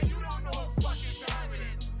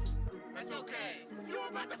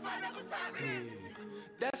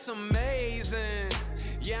That's amazing.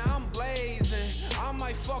 Yeah, I'm blazing. I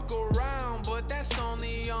might fuck around, but that's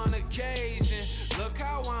only on occasion. Look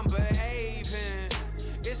how I'm behaving.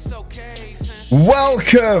 It's okay since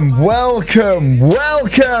welcome.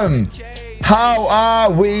 How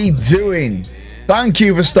are we doing? Thank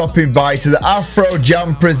you for stopping by to the Afro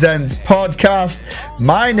Jam Presents podcast.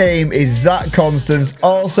 My name is Zach Constance,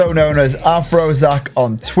 also known as Afro Zach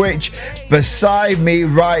on Twitch. Beside me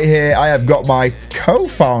right here, I have got my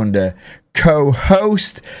co-founder,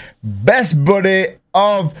 co-host, best buddy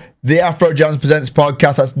of the Afro Jam Presents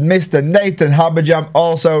podcast. That's Mr. Nathan Haberjam,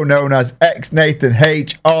 also known as Nathan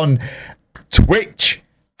H on Twitch.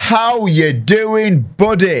 How you doing,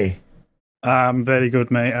 buddy? I'm very good,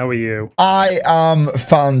 mate. How are you? I am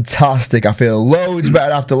fantastic. I feel loads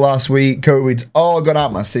better after last week. COVID's all gone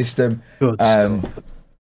out my system. Good stuff.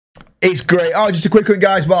 It's great. Oh, just a quick one,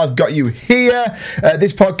 guys. While I've got you here,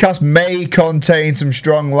 this podcast may contain some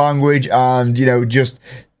strong language and, you know, just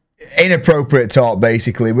inappropriate talk,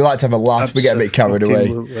 basically. We like to have a laugh. We get a bit carried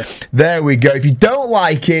away. There we go. If you don't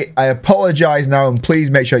like it, I apologise now, and please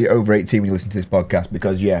make sure you're over 18 when you listen to this podcast,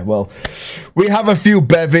 because, yeah, well, we have a few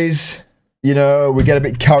bevies. You know, we get a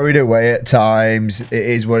bit carried away at times. It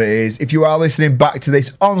is what it is. If you are listening back to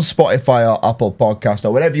this on Spotify or Apple Podcast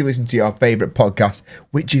or wherever you listen to your favourite podcast,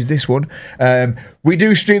 which is this one, we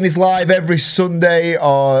do stream this live every Sunday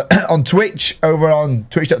or on Twitch, over on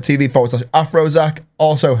twitch.tv/AfroZach,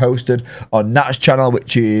 also hosted on Nat's channel,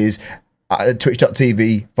 which is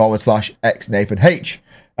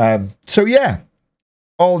twitch.tv/XNathanH. So yeah,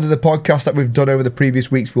 all of the podcasts that we've done over the previous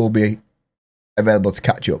weeks will be available to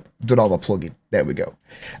catch up. Done all my plugging. There we go.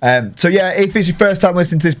 So yeah, if it's your first time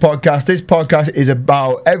listening to this podcast is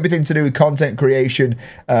about everything to do with content creation,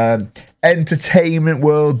 entertainment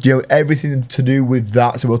world, you know, everything to do with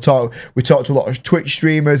that. So we talk to a lot of Twitch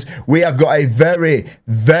streamers. We have got a very,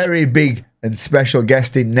 very big and special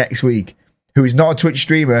guest in next week who is not a Twitch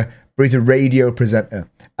streamer, but he's a radio presenter.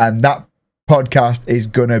 And that podcast is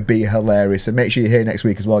gonna be hilarious. So make sure you're here next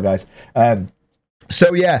week as well, guys.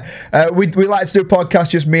 So yeah, we like to do a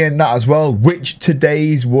podcast, just me and Nat as well, which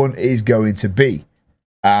today's one is going to be.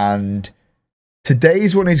 And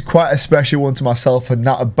today's one is quite a special one to myself and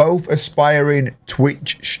Nat, are both aspiring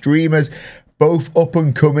Twitch streamers, both up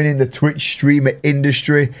and coming in the Twitch streamer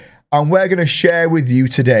industry. And we're going to share with you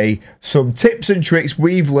today some tips and tricks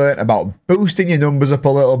we've learned about boosting your numbers up a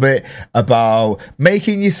little bit, about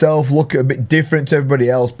making yourself look a bit different to everybody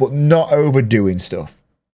else, but not overdoing stuff.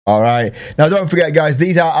 All right. Now, don't forget, guys,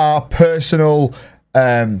 these are our personal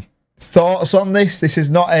thoughts on this. This is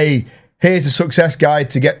not here's a success guide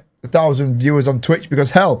to get 1,000 viewers on Twitch, because,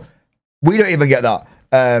 hell, we don't even get that.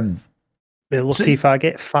 Be lucky if I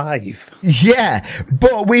get 5. Yeah,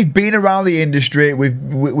 but we've been around the industry. We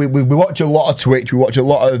watch a lot of Twitch. We watch a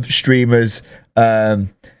lot of streamers,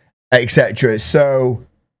 etc. So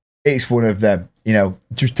it's one of them. You know,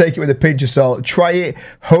 just take it with a pinch of salt. Try it.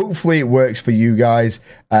 Hopefully it works for you guys.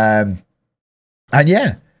 And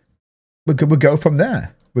yeah, we'll go from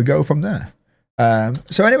there.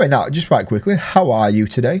 So anyway, now, just right quickly, how are you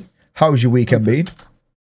today? How's your weekend been?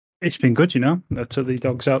 It's been good, you know. I took the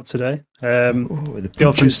dogs out today. The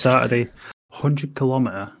girlfriend started a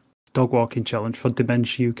 100-kilometre dog walking challenge for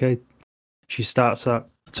Dementia UK. She starts that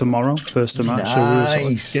tomorrow, 1st of March. Nice. So we were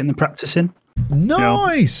sort of getting the practice in.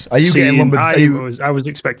 Nice. You know, are you getting lumbered? I was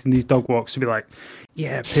expecting these dog walks to be like,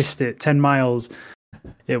 yeah, pissed it, 10 miles.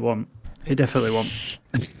 It won't. It definitely won't.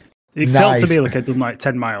 It felt to me like I'd done like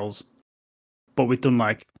 10 miles, but we've done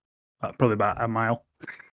like probably about a mile.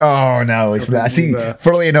 Oh no! I see.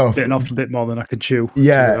 Funnily enough, bitten off a bit more than I could chew.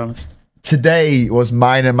 Yeah. To be honest. Today was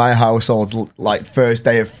mine and my household's like first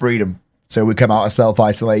day of freedom. So we come out of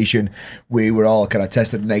self-isolation. We were all kind of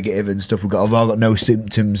tested negative and stuff. We've all got no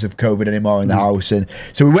symptoms of COVID anymore in the house. And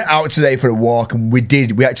so we went out today for a walk, and we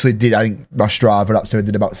actually did, I think my Strava up, so we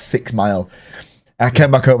did about 6 miles. I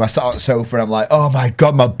came back home, I sat on the sofa, and I'm like, oh my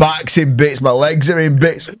God, my back's in bits, my legs are in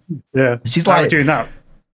bits. Yeah. She's like, doing that.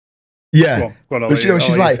 Yeah. Go on,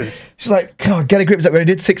 she's like, come on, get a grip. When I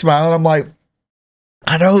did 6 miles, and I'm like,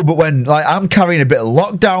 I know, but when like I'm carrying a bit of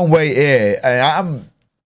lockdown weight here, and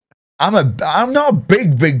I'm not a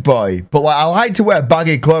big boy, but like I like to wear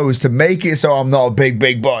baggy clothes to make it so I'm not a big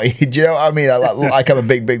boy. Do you know what I mean? I look like I'm a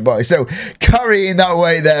big boy. So carrying that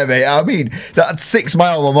weight there, mate. I mean, that 6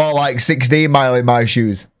 mile were more like 16 mile in my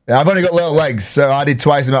shoes. I've only got little legs, so I did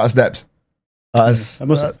twice the amount of steps. I must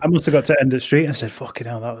have got to end of the street and said, "Fucking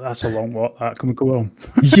hell, that's a long walk. Can we go home?"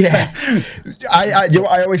 Yeah, I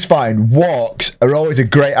always find walks are always a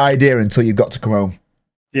great idea until you've got to come home.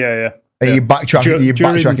 Yeah. And you're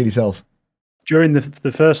backtracking yourself. during the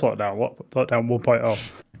first lockdown 1.0,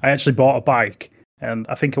 I actually bought a bike, and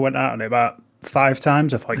I think I went out on it about 5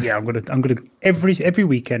 times. I thought, yeah, I'm gonna every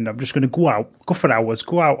weekend. I'm just gonna go for hours,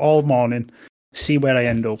 go out all morning, see where I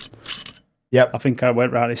end up. Yep. I think I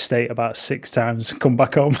went around the state about 6 times, come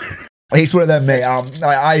back home. It's one of them, mate.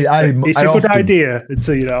 It's a good idea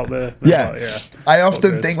until you're out there. Yeah. I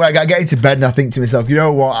often think, like, I get into bed and I think to myself, you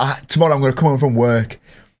know what? Tomorrow I'm going to come home from work.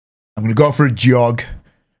 I'm going to go for a jog.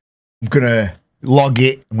 I'm going to log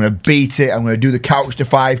it. I'm going to beat it. I'm going to do the couch to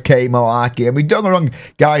 5K malarkey. I mean, don't get me wrong,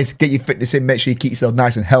 guys. Get your fitness in. Make sure you keep yourself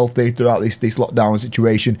nice and healthy throughout this lockdown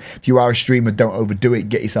situation. If you are a streamer, don't overdo it.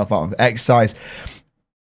 Get yourself out and exercise.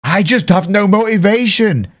 I just have no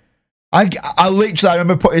motivation. I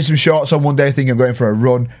remember putting some shorts on one day thinking I'm going for a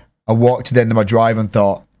run. I walked to the end of my drive and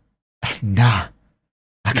thought, nah,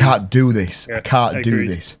 I can't do this. Yeah, I can't do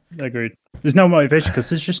this. Agreed. There's no motivation because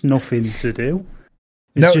there's just nothing to do.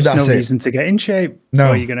 There's no reason to get in shape. No.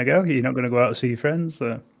 Where are you going to go? You're not going to go out and see your friends.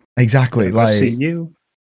 So exactly. Like, see you.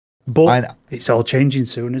 But it's all changing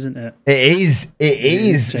soon, isn't it? It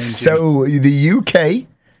is. So the UK,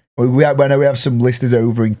 we have some listeners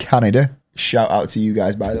over in Canada. Shout out to you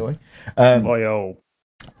guys, by the way.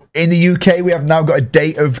 In the UK, we have now got a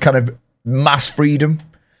date of kind of mass freedom.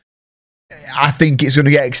 I think it's going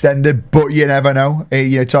to get extended, but you never know.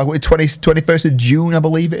 Talk about 21st of June, I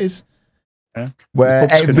believe it is,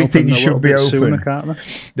 where everything should be open. Sooner,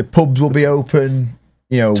 the pubs will be open.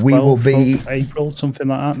 We will be April, something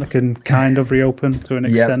like that. They can kind of reopen to an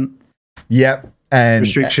extent. Yep. And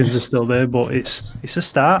restrictions are still there, but it's a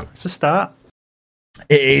start. It's a start.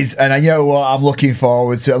 It is, and you know what? I'm looking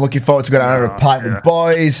forward to going out on a pint with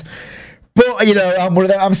boys. But I'm one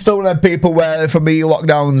of them. I'm still one of them people where, for me,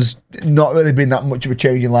 lockdown's not really been that much of a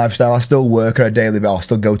change in lifestyle. I still work on a daily basis. I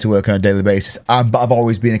still go to work on a daily basis, but I've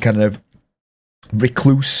always been a kind of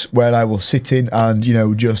recluse where I will sit in and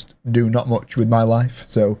just do not much with my life.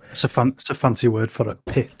 So it's a fancy word for a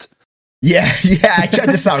pit. Yeah, I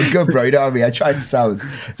tried to sound good, bro. You know what I mean? I tried to sound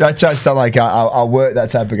like I'll work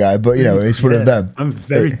that type of guy, but it's one of them. I'm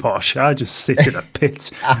very posh. I just sit in a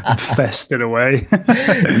pit and fest it away.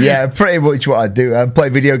 Yeah, pretty much what I do. I play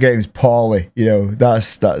video games poorly.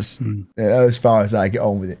 That's as far as I get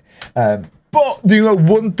on with it. But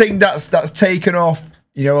one thing that's taken off,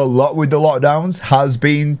 a lot with the lockdowns has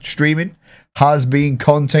been streaming. Has been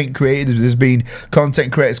content created. There's been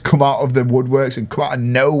content creators come out of the woodworks and come out of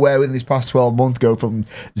nowhere within this past 12 months, go from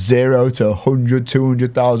 0 to 100,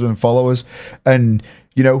 200,000 followers. And,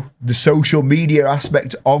 the social media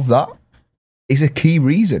aspect of that is a key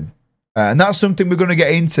reason. And that's something we're going to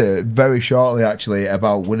get into very shortly, actually,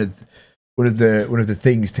 about one of the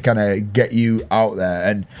things to kind of get you out there.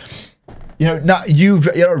 And, now you're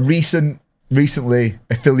a recently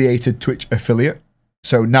affiliated Twitch affiliate.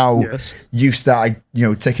 So now you've started,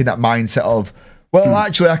 taking that mindset of,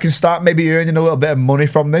 actually, I can start maybe earning a little bit of money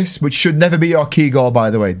from this, which should never be your key goal, by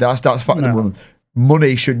the way. That's fact number one.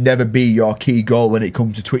 Money should never be your key goal when it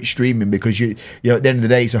comes to Twitch streaming, because at the end of the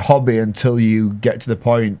day, it's a hobby until you get to the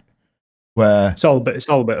point where it's all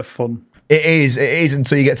a bit of fun. It is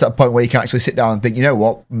until you get to that point where you can actually sit down and think, you know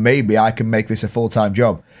what, maybe I can make this a full-time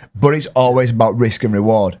job. But it's always about risk and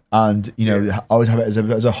reward, and always have it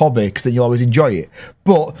as a hobby, because then you'll always enjoy it.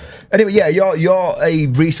 But anyway, you're a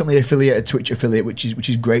recently affiliated Twitch affiliate, which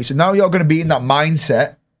is great. So now you're going to be in that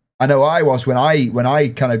mindset. I know I was when I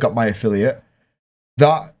kind of got my affiliate.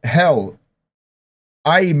 That hell,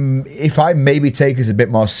 if I maybe take this a bit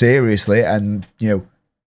more seriously and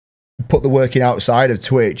put the working outside of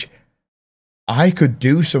Twitch, I could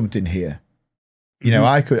do something here.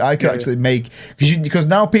 I could actually make, because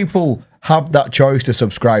now people have that choice to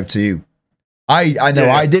subscribe to you. I know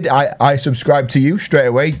I did. I subscribed to you straight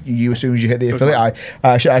away. You, as soon as you hit the affiliate,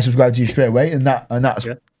 I subscribed to you straight away, and that's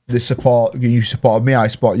the support. You supported me, I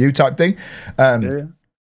support you type thing.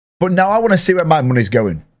 But now I want to see where my money's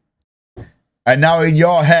going. And now in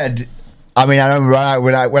your head, I mean, I remember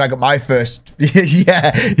when I got my first,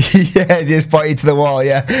 just pointing to the wall,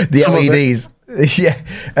 the LEDs,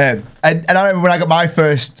 and I remember when I got my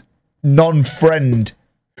first non-friend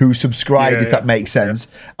who subscribed, if that makes sense.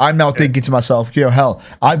 I'm now thinking to myself, hell,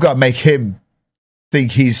 I've got to make him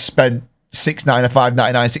think he's spent $6.99,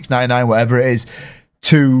 $5.99, $6.99, whatever it is,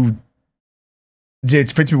 for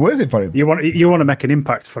it to be worth it for him. You want to make an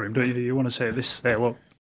impact for him, don't you? You want to say this, well,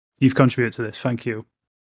 you've contributed to this, thank you.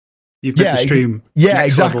 You've got the stream. Yeah,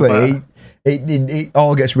 exactly. It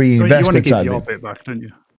all gets reinvested. You want to give your bit back, don't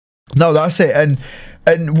you? No, that's it.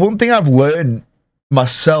 And one thing I've learned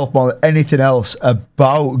myself more than anything else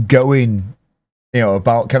about going,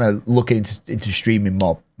 about kind of looking into streaming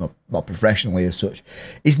more not professionally as such,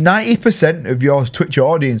 is 90% of your Twitch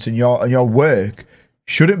audience and your work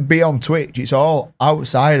shouldn't be on Twitch. It's all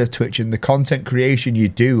outside of Twitch and the content creation you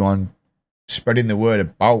do on spreading the word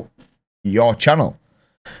about your channel.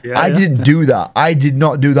 I didn't do that. I did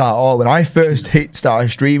not do that at all. When I first started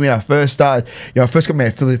streaming, I first got my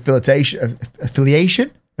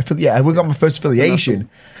affiliation. I got my first affiliation.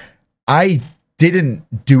 I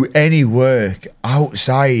didn't do any work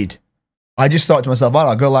outside. I just thought to myself,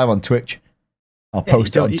 I'll go live on Twitch. I'll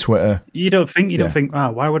post it on Twitter. You don't think,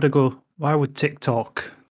 why would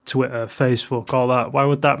TikTok, Twitter, Facebook, all that, why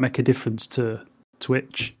would that make a difference to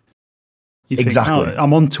Twitch? You think, exactly.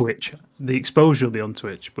 I'm on Twitch. The exposure will be on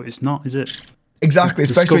Twitch, but it's not, is it? Exactly.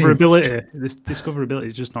 Discoverability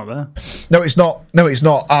is just not there. No, it's not.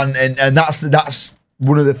 And that's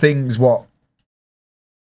one of the things what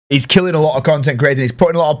is killing a lot of content creators. He's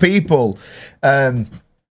putting a lot of people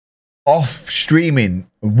off streaming.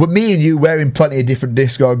 With me and you, we're in plenty of different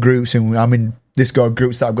Discord groups, and I'm in Discord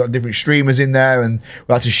groups that have got different streamers in there, and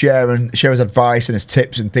we like to share his advice and his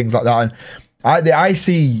tips and things like that. And I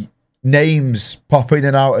see names pop in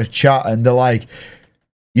and out of chat, and they're like,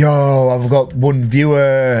 "Yo, I've got one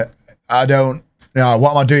viewer. I don't know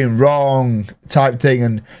what am I doing wrong?" type thing.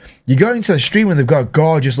 And you go into the stream and they've got a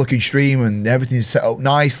gorgeous looking stream and everything's set up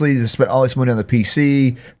nicely. They've spent all this money on the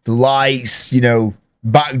PC, the lights,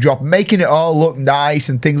 backdrop, making it all look nice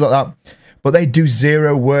and things like that. But they do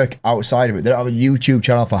zero work outside of it. They don't have a YouTube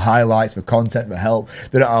channel for highlights, for content, for help.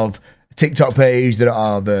 They don't have a TikTok page. They don't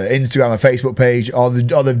have an Instagram, a Facebook page, or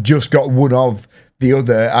they've just got one of the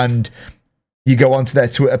other. And you go onto their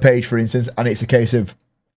Twitter page, for instance, and it's a case of,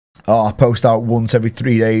 I post out once every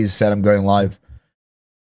 3 days, said I'm going live.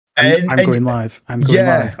 I'm going live. I'm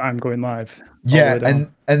going live. Yeah,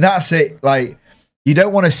 and that's it. Like, you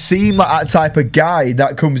don't want to seem like that type of guy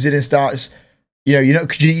that comes in and starts, you don't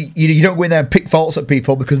go in there and pick faults at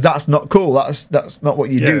people, because that's not cool. That's not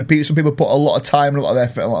what you do. Some people put a lot of time and a lot of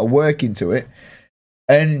effort and a lot of work into it.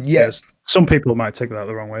 And yes, some people might take that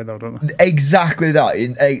the wrong way, though, don't they? Exactly that,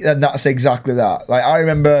 and that's exactly that. Like, I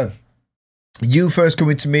remember you first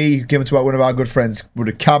coming to me, came to one of our good friends,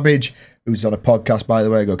 Brother Cabbage, who's on a podcast, by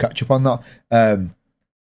the way. Go catch up on that.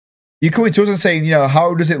 You coming to us and saying,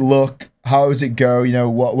 how does it look? How does it go?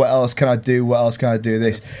 What else can I do? What else can I do?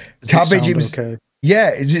 This Cabbage himself. Yeah,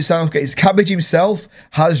 it sounds okay. Cabbage himself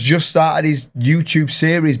has just started his YouTube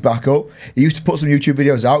series back up. He used to put some YouTube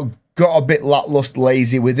videos out, got a bit lackluster,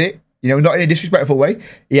 lazy with it. Not in a disrespectful way.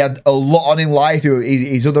 He had a lot on in life.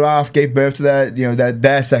 His other half gave birth to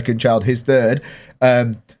their second child, his third.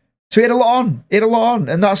 So he had a lot on.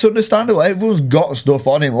 And that's understandable. Everyone's got stuff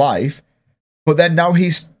on in life. But then now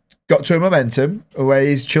he's got to a momentum where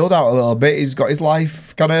he's chilled out a little bit. He's got his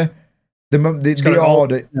life kind of the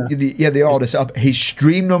order. The order set up. His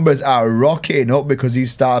stream numbers are rocketing up because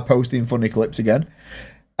he's started posting funny clips again.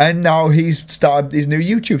 And now he's started his new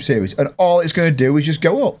YouTube series. And all it's going to do is just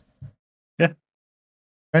go up. Yeah.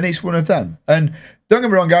 And it's one of them. And don't get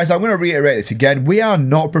me wrong, guys, I'm going to reiterate this again. We are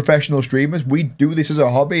not professional streamers. We do this as a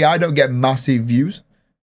hobby. I don't get massive views.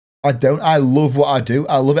 I don't. I love what I do.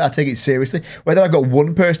 I love it. I take it seriously. Whether I've got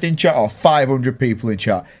one person in chat or 500 people in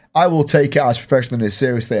chat, I will take it as professionally and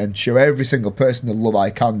seriously and show every single person the love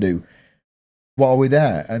I can do while we're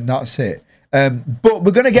there. And that's it. But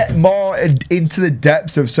we're going to get more into the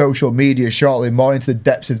depths of social media shortly, more into the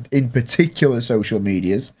depths of, in particular, social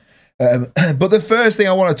medias. But the first thing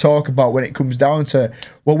I want to talk about when it comes down to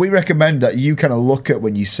what we recommend that you kind of look at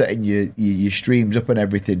when you're setting your streams up and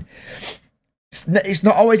everything, it's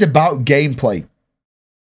not always about gameplay.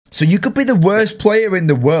 So you could be the worst player in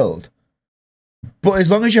the world, but as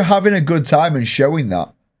long as you're having a good time and showing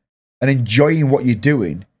that and enjoying what you're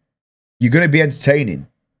doing, you're going to be entertaining.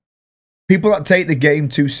 People that take the game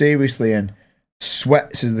too seriously and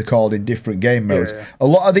sweats, as they're called in different game modes. Yeah. A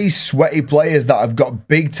lot of these sweaty players that have got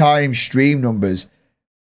big time stream numbers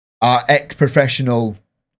are ex-professional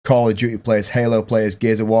Call of Duty players, Halo players,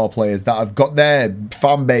 Gears of War players that have got their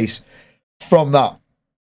fan base from that.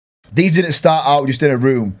 These didn't start out just in a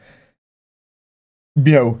room,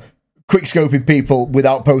 quick scoping people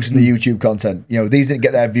without posting the YouTube content. These didn't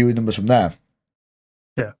get their viewing numbers from there.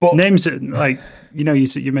 Yeah, but names like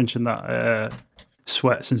you mentioned that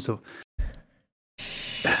sweats and stuff.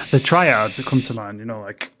 The tryhards that come to mind,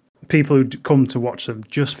 like people who come to watch them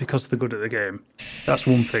just because they're good at the game. That's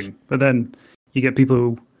one thing. But then you get people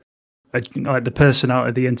who are like the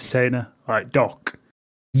personality, the entertainer, like Doc.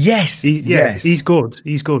 Yes, yes, he's good.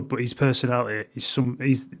 He's good, but his personality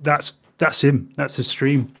is that's him. That's his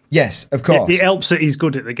stream. Yes, of course. It helps that he's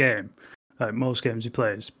good at the game, like most games he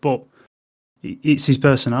plays. But it's his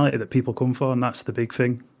personality that people come for, and that's the big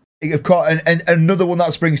thing. Of course, and another one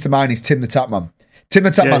that springs to mind is Tim the Tatman. Tim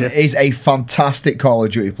the Tatman is a fantastic Call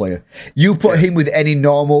of Duty player. You put him with any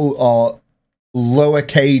normal or lower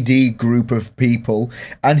KD group of people,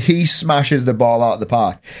 and he smashes the ball out of the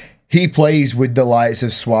park. He plays with the likes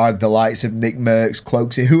of Swag, the likes of Nick Merckx,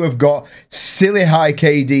 Cloaksy, who have got silly high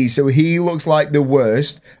KD, so he looks like the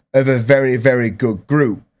worst of a very, very good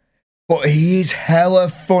group. But he is hella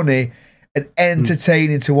funny and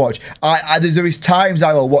entertaining to watch. There is times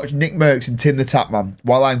I will watch Nick Merckx and Tim the Tatman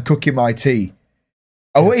while I'm cooking my tea.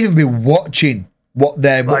 I won't even be watching what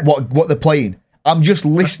they're playing. I'm just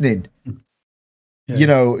listening. Yeah. You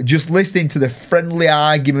know, just listening to the friendly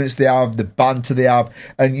arguments they have, the banter they have,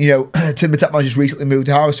 and you know, Tim the Tatman just recently moved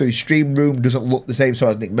house, so his stream room doesn't look the same. So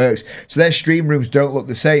as Nick Merckx, so their stream rooms don't look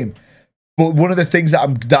the same. But one of the things that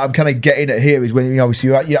I'm kind of getting at here is when obviously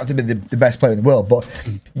you have to be the best player in the world, but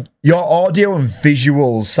your audio and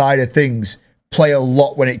visual side of things play a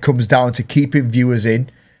lot when it comes down to keeping viewers in.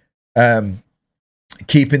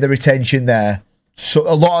 Keeping the retention there. So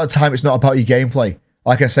a lot of the time it's not about your gameplay.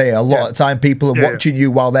 Like I say, a lot of the time people are watching you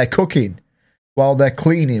while they're cooking, while they're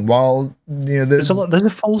cleaning, while there's a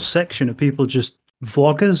full section of people just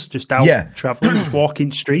vloggers, just out traveling, just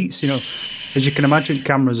walking streets. As you can imagine,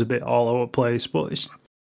 cameras a bit all over the place, but it's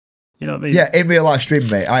what I mean. Yeah, in real life stream,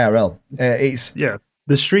 mate, IRL. It's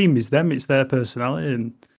the stream is them, it's their personality,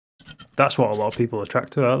 and that's what a lot of people are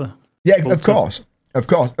attracted to, aren't they? Yeah, of course.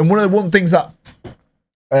 And one of the things that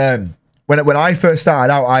when I first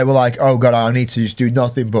started out, I was like, oh god, I need to just do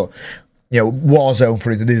nothing but Warzone,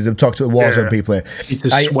 for instance. I'm talking to the Warzone people here. Need to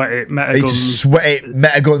sweat it,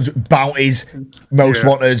 metaguns, bounties, most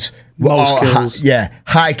wanted, most kills.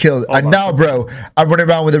 High kill. And now, bro, I'm running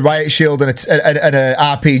around with a riot shield and a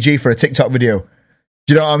RPG for a TikTok video.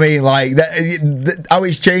 Do you know what I mean? Like how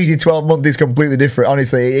it's changed in 12 months is completely different.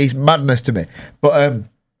 Honestly, it's madness to me. But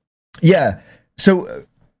so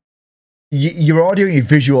your audio and your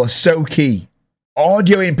visual are so key.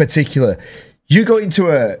 Audio in particular. You go into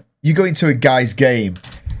a guy's game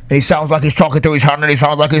and he sounds like he's talking to his hand and he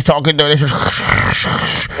sounds like he's talking to this.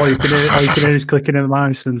 Or you can hear his clicking in the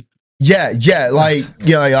mouse and like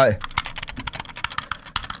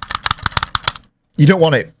you don't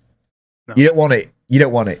want it. No. You don't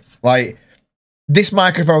want it. Like this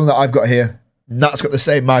microphone that I've got here, Nat's got the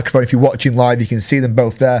same microphone. If you're watching live, you can see them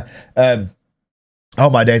both there. Oh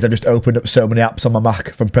my days, I just opened up so many apps on my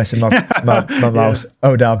Mac from pressing my mouse.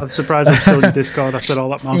 Oh damn. I'm surprised I'm still in Discord after all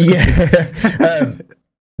that mouse.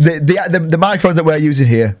 The microphones that we're using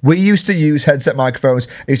here, we used to use headset microphones.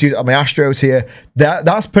 I used to use it on my Astros here.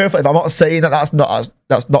 That's perfect. If I'm not saying that's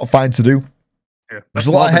not fine to do. There's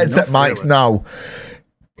a lot of headset mics now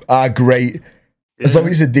are great. As long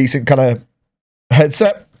as it's a decent kind of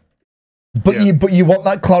headset. But you want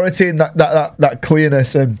that clarity and that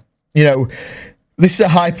clearness, and this is a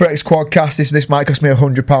HyperX Quadcast. This might cost me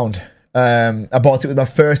 £100. I bought it with my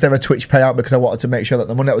first ever Twitch payout because I wanted to make sure that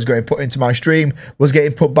the money that was going put into my stream was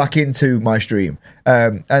getting put back into my stream.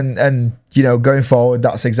 And going forward,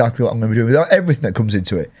 that's exactly what I'm going to be doing with everything that comes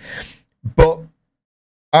into it. But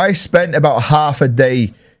I spent about half a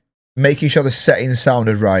day making sure the settings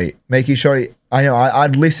sounded right, making sure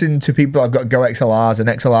I'd listen to people that've got Go XLRs and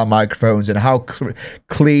XLR microphones and how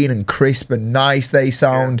clean and crisp and nice they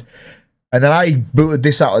sound. And then I booted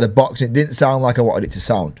this out of the box and it didn't sound like I wanted it to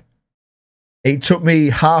sound. It took me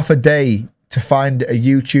half a day to find a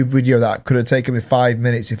YouTube video that could have taken me 5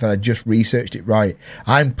 minutes if I had just researched it right.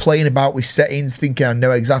 I'm playing about with settings, thinking I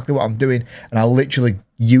know exactly what I'm doing, and I literally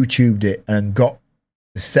YouTubed it and got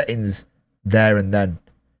the settings there and then.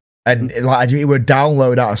 And it would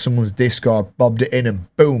download out of someone's Discord, bobbed it in,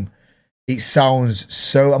 and boom. It sounds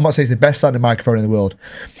so... I'm not saying it's the best sounding microphone in the world,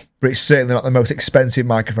 but it's certainly not the most expensive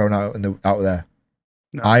microphone out there.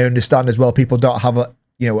 No. I understand as well, people don't have a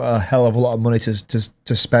hell of a lot of money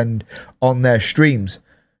to spend on their streams.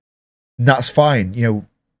 And that's fine.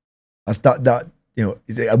 That's that.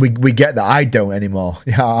 We get that. I don't anymore.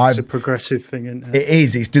 It's a progressive thing, isn't it? It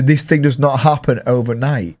is. This thing does not happen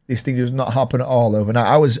overnight. This thing does not happen at all overnight.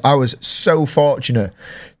 I was so fortunate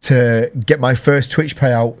to get my first Twitch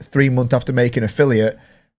payout 3 months after making affiliate,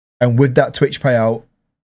 and with that Twitch payout,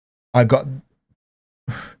 I got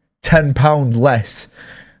 £10 less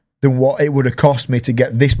than what it would have cost me to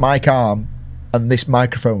get this mic arm and this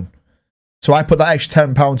microphone. So I put that extra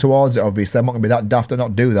 £10 towards it, obviously. I'm not going to be that daft to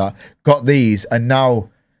not do that. Got these, and now,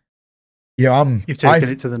 you've taken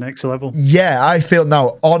it to the next level. Yeah, I feel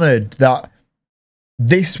now honoured that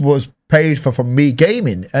this was paid for from me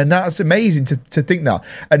gaming, and that's amazing to think that.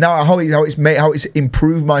 And now how it's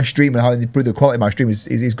improved my stream and how it's improved the quality of my stream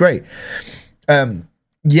is great.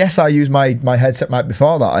 yes, I use my headset mic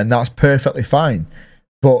before that, and that's perfectly fine.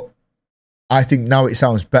 But I think now it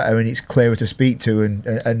sounds better and it's clearer to speak to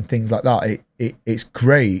and things like that. It's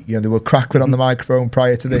great. You know, they were crackling on the microphone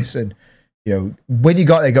prior to this, and you know, when you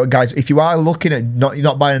got there, guys, if you are looking at you're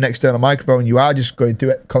not buying an external microphone, you are just going to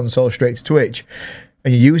it console straight to Twitch,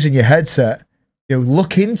 and you're using your headset. You know,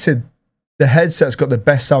 look into the headset that's got the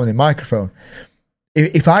best sounding microphone.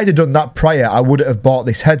 If I'd have done that prior, I wouldn't have bought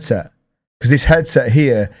this headset, because this headset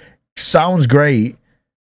here sounds great,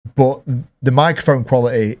 but the microphone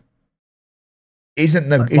quality isn't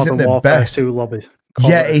the best.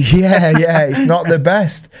 Yeah, it's not the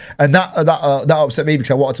best, and that upset me,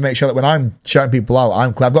 because I wanted to make sure that when I'm shouting people out,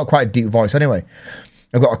 I've got quite a deep voice anyway.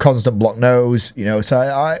 I've got a constant block nose, you know,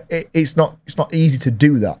 so it's not easy to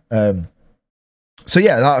do that. So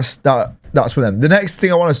yeah, that's for them. The next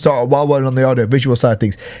thing I want to start while we're on the audio visual side of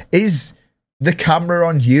things is the camera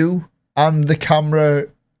on you and the camera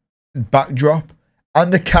backdrop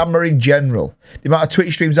and the camera in general. The amount of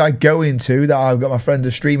Twitch streams I go into that I've got my friends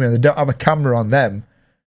are streaming and they don't have a camera on them.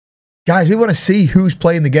 Guys, we want to see who's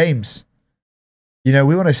playing the games. You know,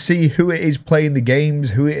 we want to see who it is playing the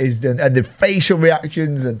games, who it is, and the facial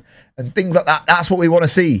reactions and things like that. That's what we want to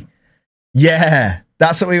see. Yeah,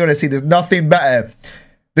 that's what we want to see. There's nothing better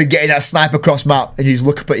than getting that sniper cross map and you just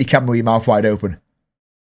look up at your camera with your mouth wide open.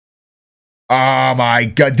 Oh my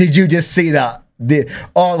God, did you just see that?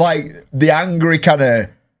 The angry kind of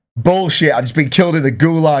bullshit. I've just been killed in the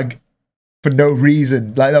gulag for no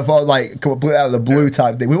reason. Like, I thought, like, completely out of the blue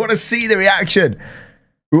type thing. We want to see the reaction.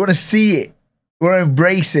 We want to see it. We want to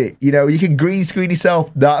embrace it. You know, you can green screen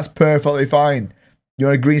yourself. That's perfectly fine. You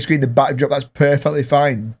want to green screen the backdrop? That's perfectly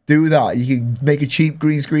fine. Do that. You can make a cheap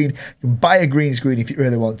green screen. You can buy a green screen if you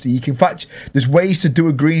really want to. You can, in fact, there's ways to do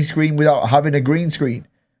a green screen without having a green screen.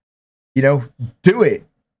 You know, do it.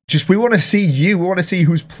 Just, we want to see you. We want to see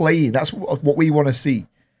who's playing. That's what we want to see.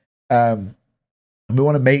 And we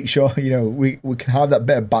want to make sure, you know, we can have that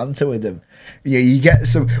bit of banter with them. Yeah, you get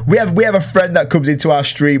some. We have a friend that comes into our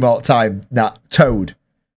stream all the time. Toad,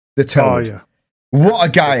 the Toad. Oh, yeah. What a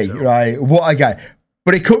guy, right? What a guy.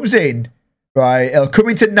 But he comes in, right? He'll come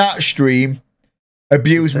into Nat's stream,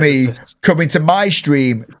 abuse me. Come into my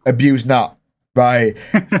stream, abuse Nat, right?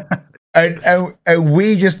 And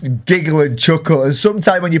we just giggle and chuckle. And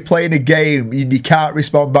sometimes when you're playing a game, you can't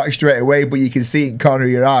respond back straight away, but you can see it in the corner of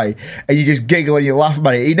your eye, and you just giggle and you laugh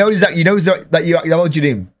about it. He knows that you're acknowledging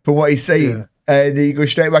him for what he's saying, yeah. And you go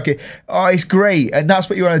straight back in. Oh, it's great, and that's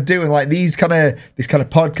what you want to do. And like this kind of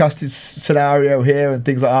podcasting scenario here and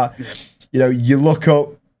things like that. You know, you look up,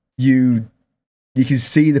 you can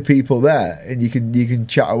see the people there, and you can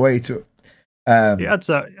chat away to it. It adds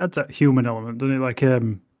that human element, doesn't it? Like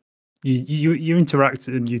You interact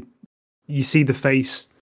and you see the face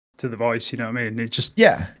to the voice, you know what I mean? It just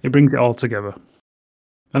it brings it all together,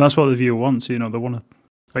 and that's what the viewer wants. You know, they want to,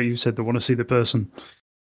 like you said, they want to see the person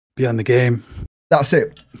behind the game. That's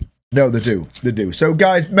it. No, they do. So,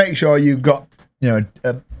 guys, make sure you've got an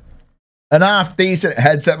half decent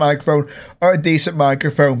headset microphone or a decent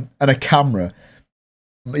microphone and a camera.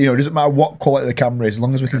 You know, it doesn't matter what quality the camera is, as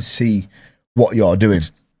long as we can see what you're doing.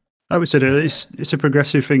 I would say that it's a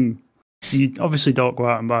progressive thing. You obviously don't go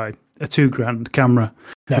out and buy a $2,000 camera,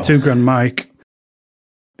 a $2,000 mic,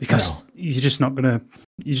 because you're just not gonna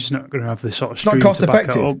have the sort of stream. It's not cost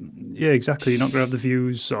effective. Yeah, exactly. You're not gonna have the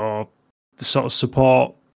views or the sort of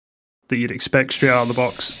support that you'd expect straight out of the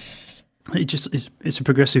box. It's a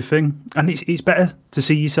progressive thing, and it's better to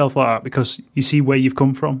see yourself like that because you see where you've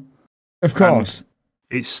come from. Of course,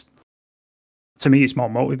 and to me it's more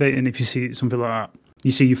motivating if you see something like that.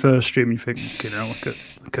 You see your first stream and you think, you know,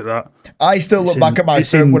 look at that. I still look back at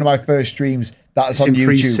one of my first streams. That's on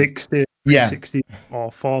YouTube. 360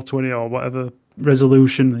 or 420 or whatever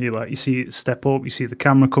resolution. You see it step up. You see the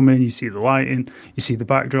camera come in. You see the lighting. You see the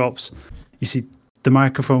backdrops. You see the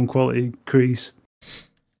microphone quality increase.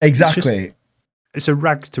 Exactly. It's a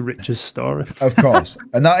rags to riches story. Of course,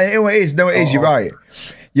 and that it is. No, it is. You're right.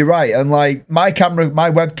 You're right. And like my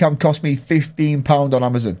webcam cost me £15 on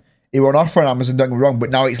Amazon. It were on offer on Amazon, don't get me wrong,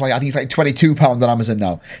 but now I think it's like £22 on Amazon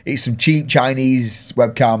now. It's some cheap Chinese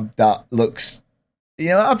webcam that looks, you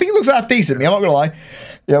know, I think it looks half decent. I'm not going to lie.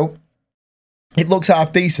 You know, it looks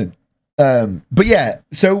half decent. But yeah,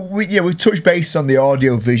 so we've touched base on the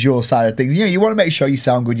audio visual side of things. You know, you want to make sure you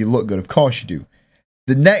sound good, you look good. Of course you do.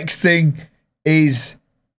 The next thing is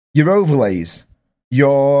your overlays,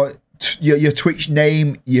 your Twitch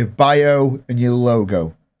name, your bio, and your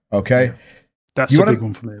logo. Okay? Yeah. That's a big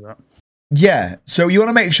one for me, that. Yeah, so you want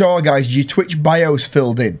to make sure, guys, your Twitch bio's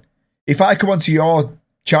filled in. If I come onto your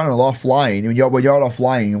channel offline, when you're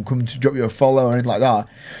offline, I'm coming to drop you a follow or anything like that,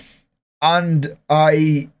 and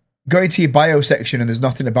I go into your bio section and there's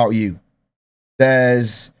nothing about you.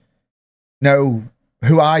 There's no,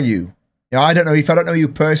 who are you? You know, I don't know, if I don't know you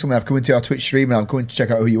personally, I've come into your Twitch stream and I'm coming to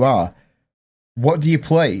check out who you are. What do you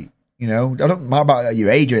play? You know, I don't matter about your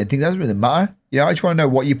age or anything, it doesn't really matter. You know, I just want to know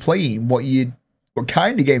what you're playing, what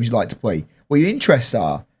kind of games you like to play, what your interests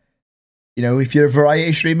are. You know, if you're a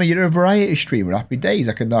variety streamer, you're a variety streamer. Happy days.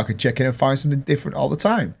 I can check in and find something different all the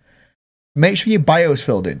time. Make sure your bio's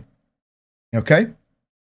filled in. Okay?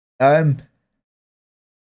 Your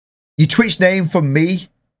Twitch name for me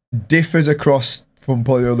differs across from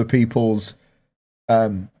probably other people's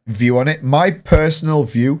view on it. My personal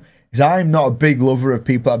view is I'm not a big lover of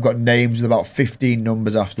people that have got names with about 15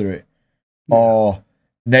 numbers after it. Or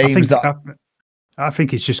names I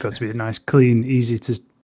think it's just got to be a nice, clean,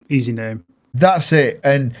 easy name. That's it.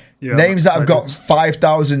 And names that have got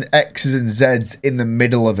 5,000 X's and Z's in the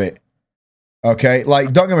middle of it. Okay?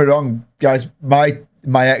 Like, don't get me wrong, guys. My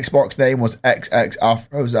Xbox name was XX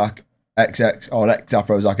Afrozak XX or X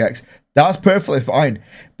Afrozak X. That's perfectly fine.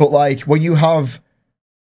 But like when you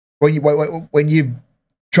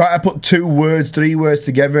try to put 2 words, 3 words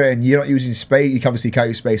together and you're not using space, you can obviously can't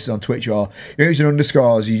use spaces on Twitch, or you're using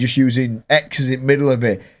underscores, you're just using X's in the middle of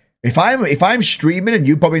it. If I'm streaming and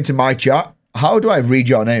you pop into my chat, how do I read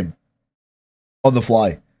your name on the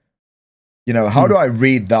fly? You know, how do I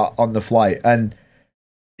read that on the fly? And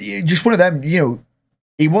just one of them, you know,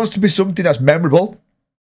 it wants to be something that's memorable,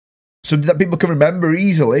 something that people can remember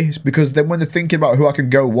easily, because then when they're thinking about who I can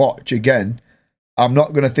go watch again, I'm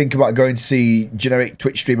not going to think about going to see generic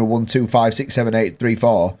Twitch streamer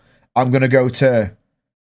 125678834. I'm going to go to,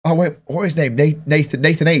 oh wait, what is his name? Nathan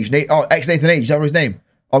Age. Ex Nathan Age. Is that his name?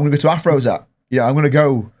 I'm going to go to Afrozak. You know, I'm going to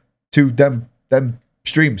go to them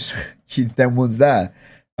streams, them ones there.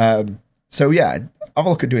 So yeah, have a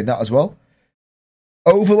look at doing that as well.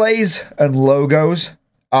 Overlays and logos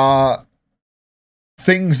are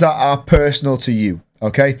things that are personal to you.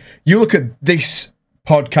 Okay, you look at this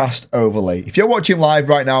podcast overlay. If you're watching live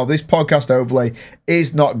right now, this podcast overlay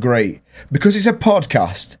is not great because it's a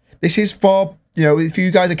podcast. This is for, you know, if you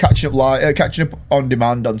guys are catching up live, catching up on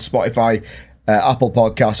demand on Spotify, Apple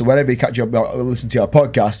Podcasts, or wherever you catch up or listen to your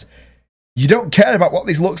podcast, you don't care about what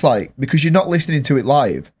this looks like because you're not listening to it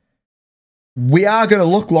live. We are going to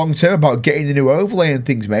look long term about getting the new overlay and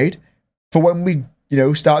things made for when we, you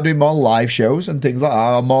know, start doing more live shows and things like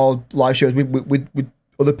that, or more live shows with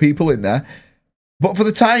other people in there. But for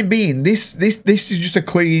the time being, this is just a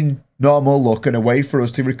clean, normal look and a way for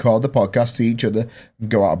us to record the podcast, see each other, and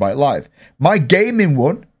go out about it live. My gaming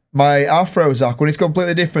one, my Afrozak one, is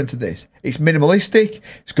completely different to this. It's minimalistic.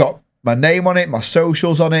 It's got my name on it, my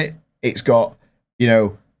socials on it. It's got, you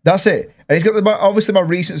know, that's it. And it's got obviously my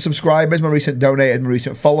recent subscribers, my recent donators, my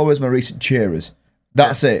recent followers, my recent cheerers.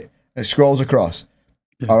 That's it. It scrolls across.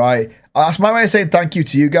 Yeah. All right. That's my way of saying thank you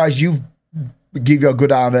to you guys. You've give you a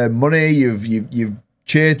good amount of money. You've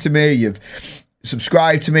cheered to me. You've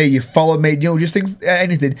subscribed to me. You've followed me. You know, just things,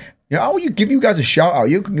 anything. You know, I will give you guys a shout out.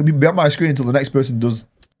 You can be on my screen until the next person does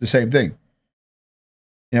the same thing.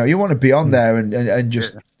 You know, you want to be on there and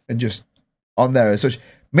just on there as such.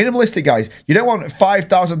 Minimalistic, guys. You don't want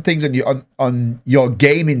 5,000 things on your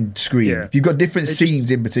gaming screen. Yeah. If you've got different scenes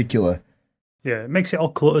in particular. Yeah, it makes it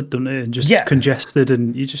all cluttered, doesn't it? And just congested,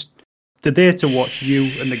 and they're there to watch you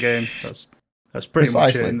and the game. That's pretty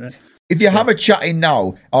much it, isn't it? If you have a chatting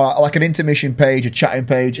now, or like an intermission page, a chatting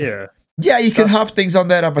page, you can have things on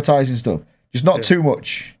there advertising stuff. Just not too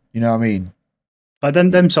much. You know what I mean? Like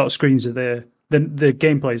them sort of screens are there. Then the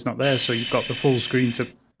gameplay's not there, so you've got the full screen to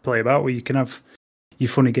play about, where you can have your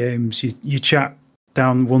funny games, you chat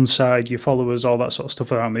down one side, your followers, all that sort of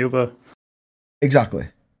stuff around the other. Exactly.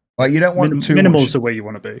 Like you don't want too minimal's much. The way you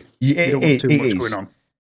want to be. You don't want too much going on.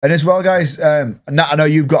 And as well, guys, I know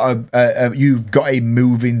you've got a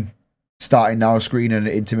moving starting now screen and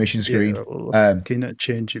an intermission screen. Yeah, well, looking at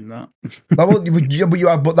changing that. But you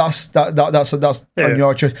have, but that's on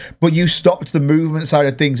your choice. But you stopped the movement side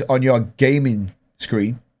of things on your gaming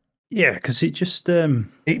screen. Yeah, because it just it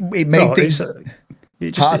made things.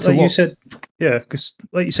 It just, hard to like look. You said, because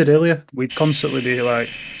like you said earlier, we'd constantly be like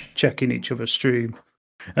checking each other's stream.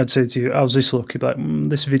 I'd say to you, "How's this look?" You'd be like,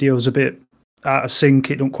 "This video's a bit out of sync.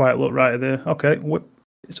 It don't quite look right there." Okay,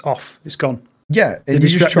 it's off. It's gone. Yeah, the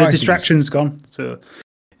distraction's gone. So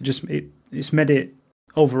it's made it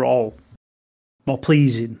overall more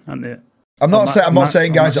pleasing, and it. I'm not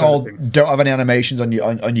saying guys all don't have any animations on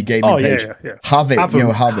your gaming page. Yeah. Have it,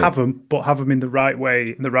 have them, but have them in the right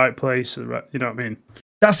way, in the right place. You know what I mean?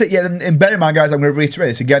 That's it. Yeah, and bear in mind, guys, I'm going to reiterate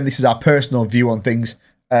this again. This is our personal view on things.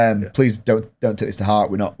 Please don't take this to heart.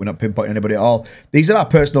 We're not pinpointing anybody at all. These are our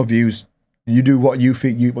personal views. You do what you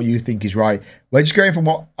think is right. We're just going from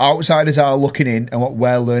what outsiders are looking in and what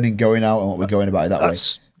we're learning going out and what we're going about it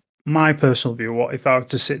That's my personal view. What if I were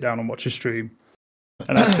to sit down and watch a stream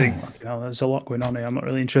and I think, there's a lot going on here. I'm not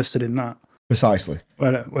really interested in that. Precisely.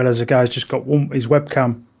 Whereas a guy's just got his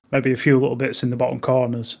webcam, maybe a few little bits in the bottom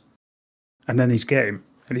corners, and then his game.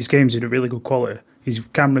 And his game's in a really good quality. His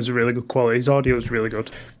camera's a really good quality. His audio's really good.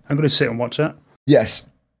 I'm going to sit and watch that. Yes.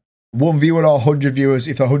 1 viewer or 100 viewers.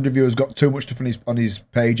 If 100 viewers got too much stuff on his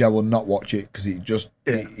page, I will not watch it because he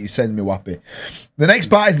sends me wappy. The next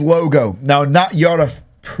part is logo. Now, Nat, you're a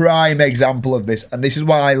prime example of this, and this is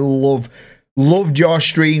why I loved your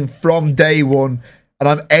stream from day one, and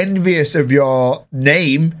I'm envious of your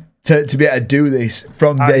name to be able to do this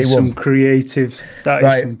from day one. That is some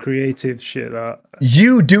creative shit. That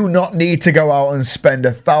you do not need to go out and spend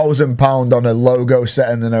 £1,000 on a logo set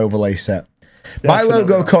and an overlay set. My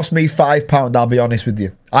logo cost me £5. I'll be honest with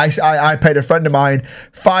you. I paid a friend of mine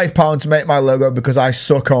 £5 to make my logo because I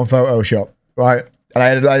suck on Photoshop, right? And I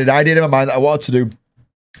had an idea in my mind that I wanted to do.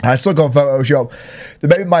 I suck on Photoshop. They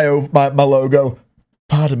made my logo.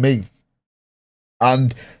 Pardon me.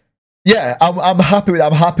 And yeah, I'm happy with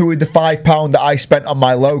that. I'm happy with the £5 that I spent on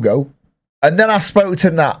my logo. And then I spoke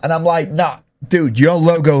to Nat, and I'm like, Nat, dude, your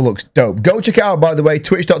logo looks dope. Go check it out, by the way,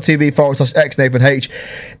 twitch.tv/xNathanH.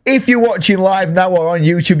 If you're watching live now or on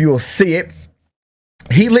YouTube, you will see it.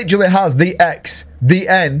 He literally has the X, the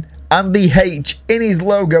N, and the H in his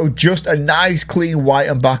logo, just a nice, clean white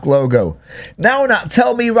and black logo. Now, Nat,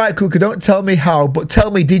 tell me right quick, don't tell me how, but tell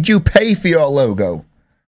me, did you pay for your logo?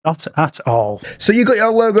 Not at all. So you got your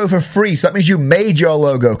logo for free, so that means you made your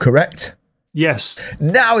logo, correct? Yes.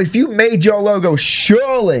 Now, if you made your logo,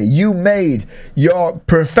 surely you made your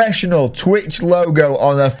professional Twitch logo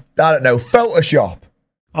on Photoshop.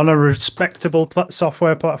 On a respectable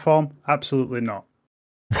software platform? Absolutely not.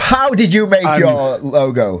 How did you make your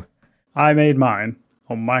logo? I made mine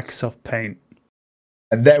on Microsoft Paint.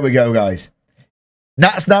 And there we go, guys.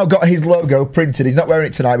 Nat's now got his logo printed. He's not wearing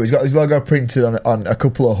it tonight, but he's got his logo printed on a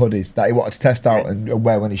couple of hoodies that he wanted to test out and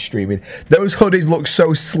wear when he's streaming. Those hoodies look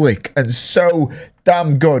so slick and so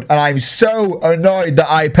damn good. And I'm so annoyed that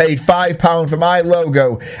I paid £5 for my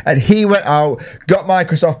logo and he went out, got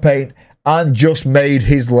Microsoft Paint, and just made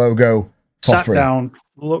his logo for free. Sat down,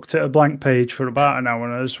 looked at a blank page for about an hour,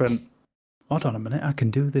 and I just went, hold on a minute, I can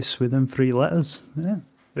do this with them 3 letters. Yeah,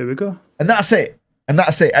 there we go. And that's it. And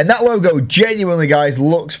that's it. And that logo, genuinely, guys,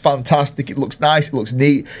 looks fantastic. It looks nice. It looks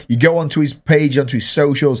neat. You go onto his page, onto his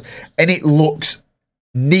socials, and it looks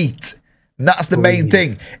neat. And that's the main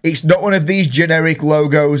thing. It's not one of these generic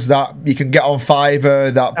logos that you can get on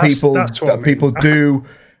Fiverr that people do.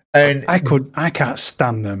 And I can't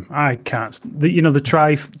stand them. I can't. The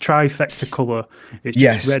trifecta color. It's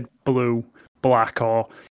just red, blue, black, or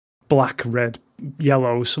black, red,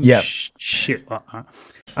 yellow, some shit like that.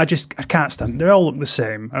 I can't stand them. They all look the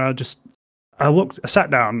same. And I sat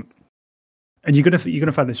down, and you're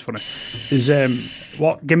gonna find this funny. There's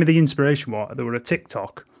give me the inspiration. There were a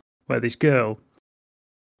TikTok where this girl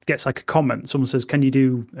gets like a comment. Someone says, "Can you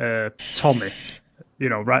do Tommy?"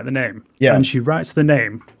 Write the name. Yeah. And she writes the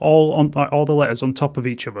name all the letters on top of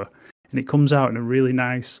each other, and it comes out in a really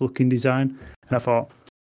nice looking design. And I thought,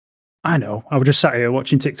 I know. I was just sat here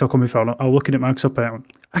watching TikTok on my phone. I was looking at Microsoft and I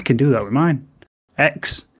went, I can do that with mine.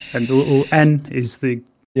 X, and the little N is the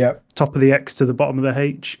top of the X to the bottom of the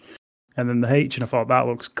H, and then the H, and I thought, that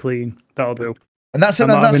looks clean. That'll do. And that's it.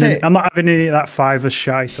 I'm not having any of that Fiverr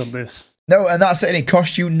shite on this. No, and that's it. And it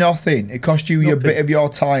costs you nothing. It costs you a bit of your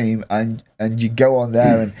time, and you go on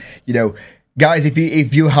there, and guys, if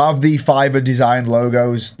you have the Fiverr designed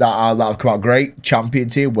logos that have come out great, champion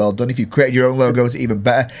to you, well done. If you've created your own logos, even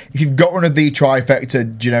better. If you've got one of the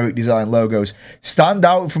trifecta generic design logos, stand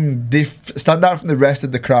out from the rest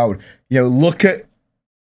of the crowd. Look at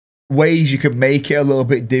ways you could make it a little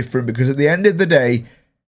bit different, because at the end of the day,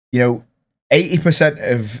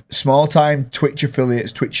 80% of small-time Twitch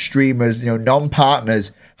affiliates, Twitch streamers,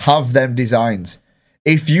 non-partners, have them designs.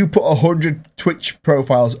 If you put 100 Twitch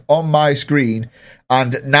profiles on my screen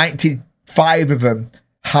and 95 of them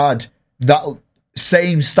had that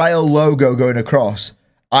same style logo going across,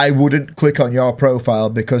 I wouldn't click on your profile,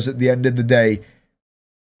 because at the end of the day,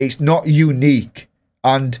 it's not unique.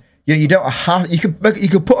 And you don't have. You could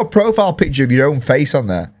put a profile picture of your own face on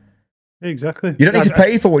there. Exactly. You don't need to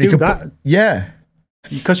pay for one. You can put,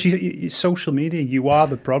 because it's social media. You are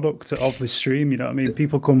the product of the stream. You know what I mean?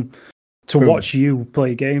 People come to watch you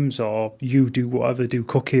play games, or you do whatever, do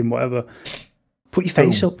cooking, whatever. Put your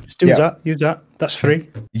face up. Just do that. Use that. That's free.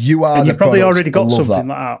 You are. And you've probably product. already got something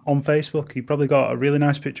like that on Facebook. You probably got a really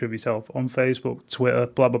nice picture of yourself on Facebook, Twitter,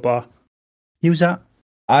 blah blah blah. Use that.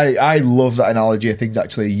 I love that analogy of things.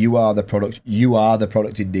 Actually, you are the product. You are the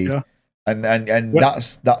product indeed. Yeah. And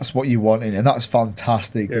that's what you want, and that's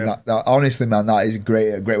fantastic. Yeah. And that, honestly, man, that is a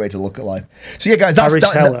great way to look at life. So yeah, guys,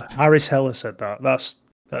 Harris Heller said that.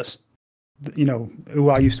 That's who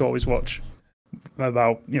I used to always watch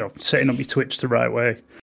about setting up your Twitch the right way.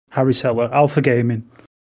 Harris Heller, Alpha Gaming.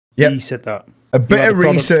 Yeah, he said that. A bit of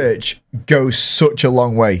research goes such a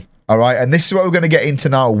long way. All right, and this is what we're going to get into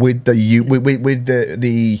now with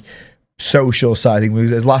the social side of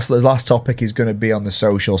things. His last topic is going to be on the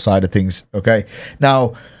social side of things. Okay,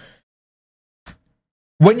 now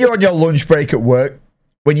when you're on your lunch break at work,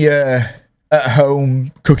 when you're at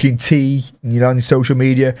home cooking tea, on social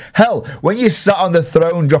media, hell, when you sat on the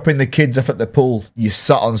throne dropping the kids off at the pool, you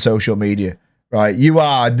sat on social media. Right, you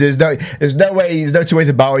are. There's no two ways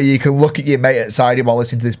about it. You can look at your mate outside him while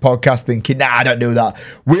listening to this podcast thinking, nah, I don't do that.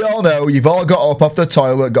 We all know you've all got up off the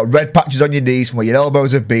toilet, got red patches on your knees from where your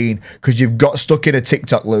elbows have been because you've got stuck in a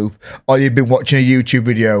TikTok loop or you've been watching a YouTube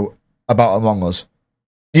video about Among Us.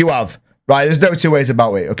 You have. Right, there's no two ways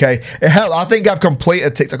about it, okay? Hell, I think I've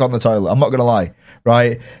completed TikTok on the toilet. I'm not going to lie.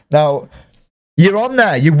 Right? Now, you're on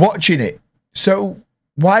there. You're watching it. So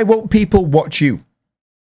why won't people watch you?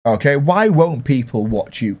 Okay, why won't people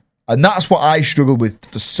watch you? And that's what I struggled with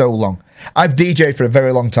for so long. I've DJed for a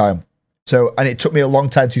very long time. And it took me a long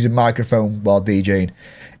time to use a microphone while DJing.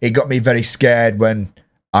 It got me very scared when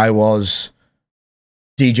I was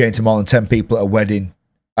DJing to more than 10 people at a wedding.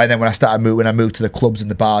 And then when I moved to the clubs and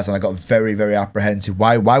the bars, and I got very, very apprehensive.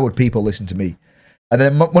 Why would people listen to me? And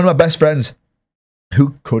then one of my best friends,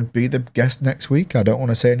 who could be the guest next week, I don't want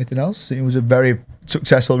to say anything else. He was a very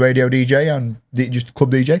successful radio DJ and just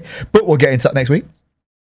club DJ, but we'll get into that next week.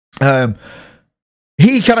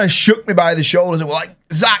 He kind of shook me by the shoulders and was like,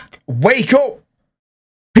 Zach, wake up.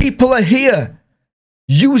 People are here.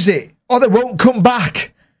 Use it or they won't come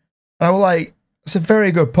back. And I was like, that's a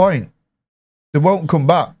very good point. They won't come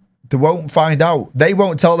back. They won't find out. They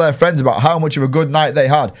won't tell their friends about how much of a good night they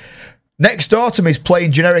had. Next door to me is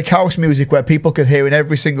playing generic house music where people can hear in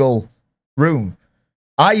every single room.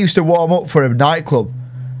 I used to warm up for a nightclub.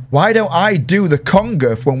 Why don't I do the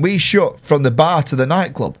conga when we shut from the bar to the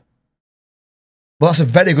nightclub? Well, that's a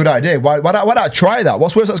very good idea. Why don't I try that?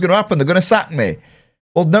 What's worse that's going to happen? They're going to sack me.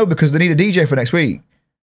 Well, no, because they need a DJ for next week.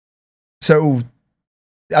 So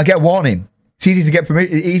I get warning. It's easy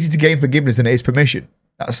to gain forgiveness than it is permission.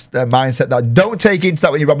 That's the mindset. That don't take into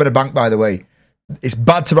that when you're robbing a bank, by the way. It's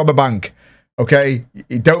bad to rob a bank, okay?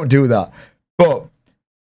 You don't do that. But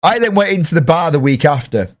I then went into the bar the week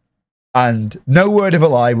after, and no word of a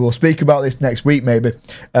lie, we'll speak about this next week maybe.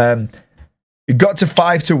 It got to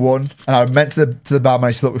 5-1, and I went to the bar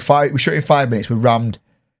manager, look, we're shut in 5 minutes, we're rammed.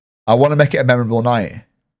 I want to make it a memorable night.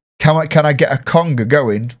 Can I get a conga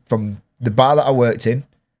going from the bar that I worked in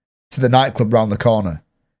to the nightclub round the corner?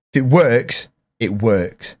 If it works, it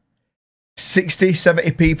works. 60,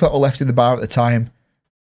 70 people that were left in the bar at the time.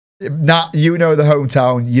 Nat, you know the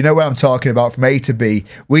hometown. You know what I'm talking about from A to B.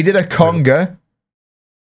 We did a conga,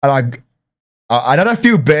 and I had a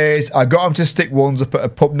few beers. I got them to stick ones up at a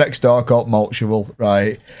pub next door called Malt Shovel,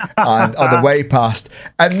 right? And on the way past.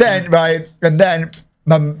 And then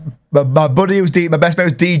my buddy who was my best mate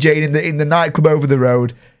was DJing in the nightclub over the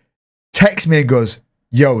road, texts me and goes,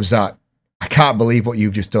 yo, Zach, I can't believe what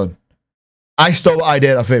you've just done. I stole the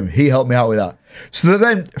idea off him. He helped me out with that. So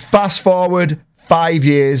then, fast forward 5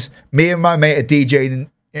 years, me and my mate are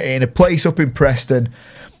DJing in a place up in Preston.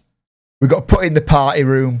 We got put in the party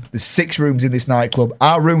room. There's 6 rooms in this nightclub.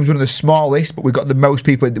 Our room's one of the smallest, but we got the most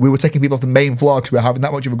people. We were taking people off the main floor because we were having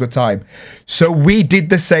that much of a good time. So we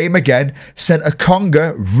did the same again. Sent a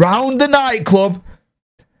conga round the nightclub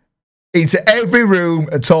into every room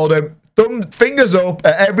and told them, fingers up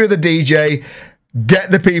at every other DJ,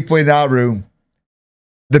 get the people in our room.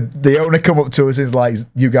 The owner come up to us and is like,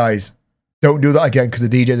 you guys, don't do that again because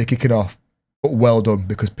the DJs are kicking off. But well done,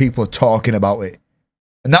 because people are talking about it.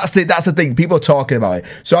 And that's the thing, people are talking about it.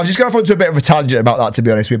 So I'm just going onto a bit of a tangent about that, to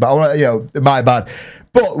be honest with you, but I want to, my bad.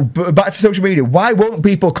 But back to social media, why won't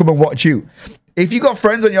people come and watch you? If you got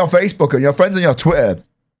friends on your Facebook and your friends on your Twitter,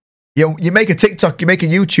 you make a TikTok, you make a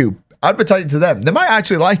YouTube, advertise it to them. They might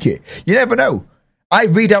actually like it. You never know. I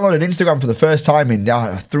re-downloaded Instagram for the first time in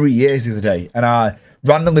 3 years the other day, and I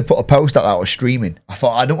randomly put a post out that I was streaming. I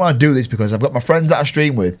thought, I don't want to do this because I've got my friends that I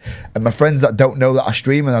stream with and my friends that don't know that I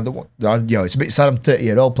stream, and it's a bit sad I'm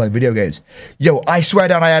 30-year-old playing video games. I swear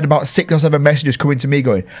down I had about 6 or 7 messages coming to me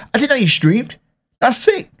going, I didn't know you streamed. That's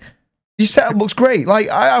sick. Your setup looks great. Like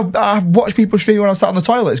I watch people stream when I'm sat on the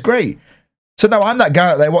toilet. It's great. So now I'm that guy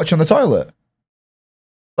that they watch on the toilet.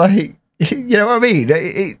 Like, you know what I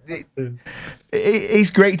mean?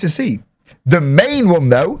 It's great to see. The main one,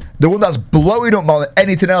 though, the one that's blowing up more than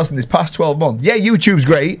anything else in this past 12 months. Yeah, YouTube's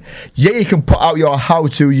great. Yeah, you can put out your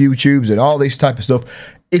how-to YouTubes and all this type of stuff.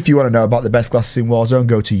 If you want to know about the best classes in Warzone,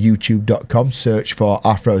 go to youtube.com, search for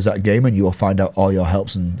Afros That Game, and you will find out all your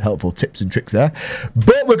helpful tips and tricks there.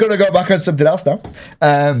 But we're going to go back on something else now.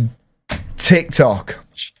 TikTok.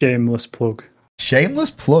 Shameless plug. Shameless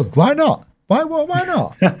plug. Why not? Why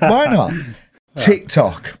not? Why not?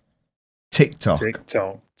 TikTok.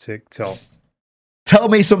 Tell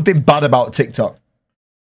me something bad about TikTok.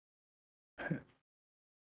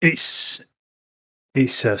 It's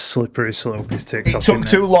a slippery slope, is TikTok. It took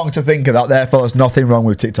too long to think of that. Therefore, there's nothing wrong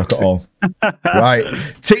with TikTok at all. Right?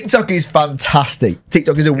 TikTok is fantastic.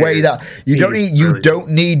 TikTok is a way that you don't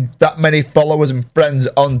need that many followers and friends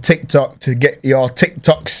on TikTok to get your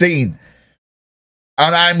TikTok seen.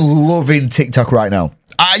 And I'm loving TikTok right now.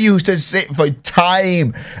 I used to sit for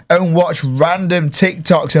time and watch random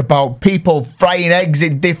TikToks about people frying eggs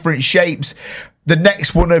in different shapes. The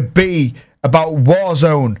next one would be about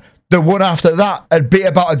Warzone. The one after that would be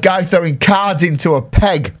about a guy throwing cards into a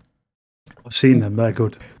peg. I've seen them. They're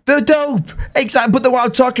good. They're dope. Exactly. But what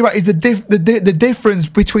I'm talking about is the difference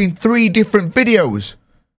between 3 different videos.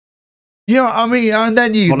 You know what I mean? And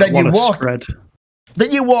then you walk. Spread.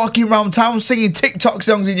 Then you're walking around town singing TikTok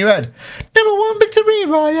songs in your head. Number 1 victory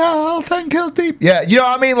royale, 10 kills deep. Yeah, you know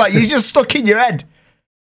what I mean? Like, you're just stuck in your head.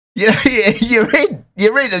 You're in.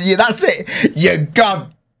 That's it. You're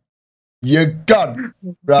gone.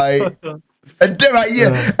 Right? And right,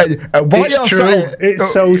 yeah. And while it's true.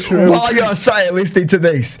 It's so true. While you're sat here listening to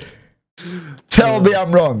this, tell me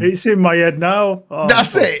I'm wrong. It's in my head now. Oh,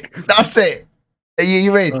 That's it.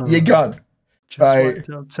 You're in. You're gone. Just went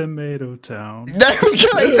to Tomato Town. No,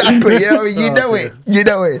 exactly. You know it.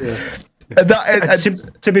 Yeah.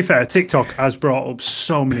 To be fair, TikTok has brought up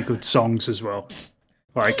so many good songs as well.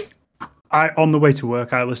 Like, on the way to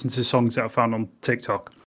work, I listen to songs that I found on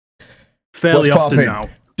TikTok fairly often now.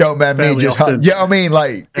 Don't mind me. You know what I mean?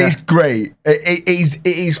 Like, it's great. It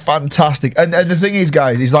is fantastic. And the thing is,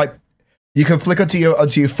 guys, is like, you can flick onto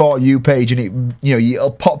your For You page, and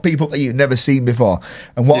it'll pop people that you've never seen before.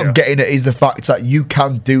 And what I'm getting at is the fact that you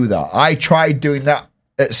can do that. I tried doing that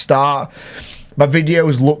at start. My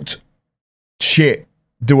videos looked shit.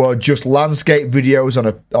 They were just landscape videos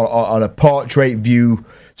on a portrait view,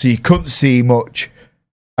 so you couldn't see much.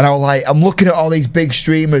 And I was like, I'm looking at all these big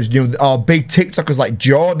streamers, our big TikTokers like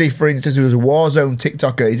Jordy, for instance, who was a Warzone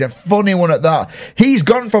TikToker. He's a funny one at that. He's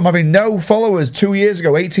gone from having no followers 2 years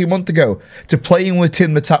ago, 18 months ago, to playing with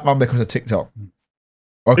Tim the Tap Man because of TikTok.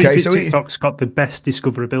 Okay, so TikTok's got the best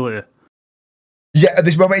discoverability. Yeah, at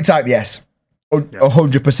this moment in time, yes.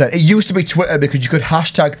 100%. It used to be Twitter because you could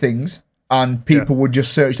hashtag things and people would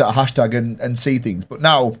just search that hashtag and see things. But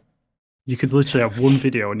now, you could literally have one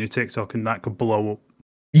video on your TikTok and that could blow up.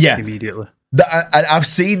 Yeah, immediately. And I've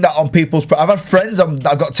seen that on people's. I've had friends that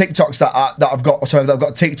I've got TikToks that I've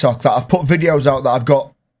got TikTok that I've put videos out that I've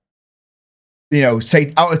got.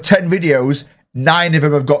 Say out of 10 videos, 9 of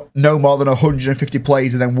them have got no more than 150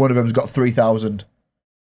 plays, and then one of them's got 3,000.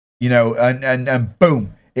 And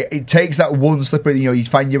boom. It takes that one slipper, you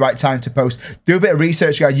find your right time to post. Do a bit of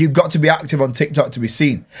research, guys. You've got to be active on TikTok to be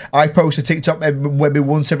seen. I post a TikTok maybe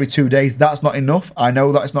once every 2 days. That's not enough. I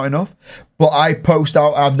know that's not enough. But I post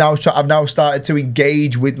out. I've now started to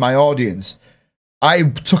engage with my audience. I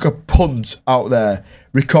took a punt out there,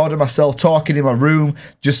 recorded myself talking in my room,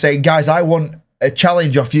 just saying, guys, I want a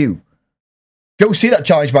challenge off you. Go see that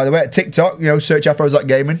challenge, by the way, at TikTok. Search Afros That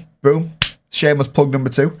Gaming. Boom. Shameless plug number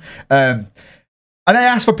 2. And I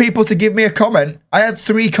asked for people to give me a comment. I had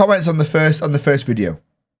 3 comments on the first video.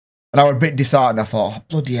 And I was a bit disheartened. I thought, oh,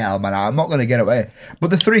 bloody hell, man, I'm not going to get away.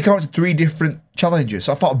 But the 3 comments are 3 different challenges.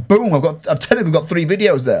 So I thought, boom, I've technically got 3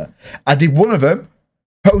 videos there. I did one of them,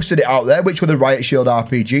 posted it out there, which was the Riot Shield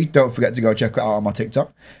RPG. Don't forget to go check that out on my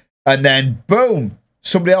TikTok. And then, boom,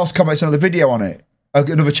 somebody else comments another video on it,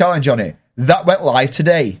 another challenge on it. That went live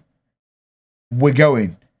today. We're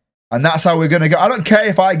going. And that's how we're going to go. I don't care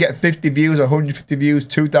if I get 50 views, 150 views,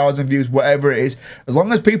 2,000 views, whatever it is. As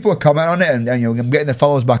long as people are commenting on it and I'm getting the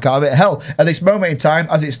followers back out of it. Hell, at this moment in time,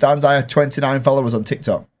 as it stands, I have 29 followers on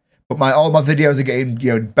TikTok. But all my videos are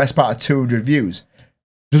getting, best part of 200 views.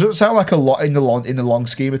 Doesn't sound like a lot in the long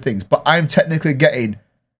scheme of things, but I'm technically getting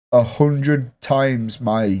 100 times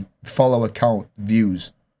my follower count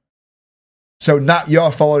views. So, Nat,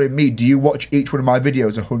 you're following me. Do you watch each one of my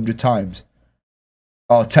videos 100 times?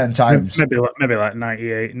 or 10 times. Maybe like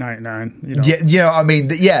 98, 99. You know? Yeah, you know what I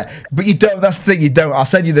mean? Yeah, but you don't. That's the thing. You don't. I'll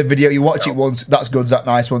send you the video. You watch it once. That's good. That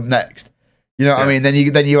nice one. Next. You know what I mean? Then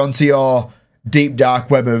you're onto your deep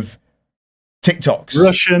dark web of TikToks.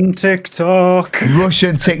 Russian TikTok.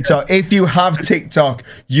 If you have TikTok,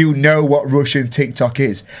 you know what Russian TikTok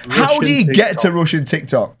is. How do you get to Russian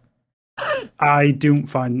TikTok? I don't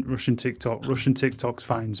find Russian TikTok. Russian TikTok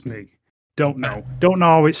finds me. Don't know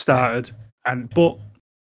how it started. But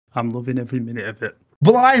I'm loving every minute of it.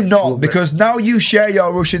 Well, I'm not, because now you share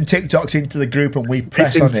your Russian TikToks into the group and we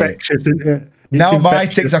press on it. Isn't it? Now my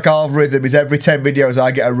TikTok algorithm is every 10 videos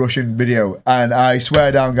I get a Russian video. And I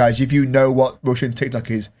swear down, guys, if you know what Russian TikTok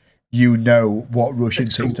is, you know what Russian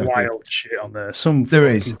TikTok is. Some wild shit on there. There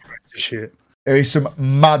is. Shit. There is some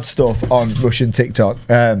mad stuff on Russian TikTok.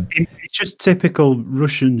 It's just typical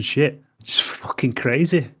Russian shit. Just fucking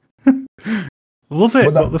crazy. Love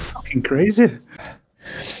it, but they're fucking crazy.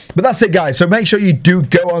 But that's it, guys. So make sure you do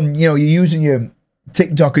go on, you're using your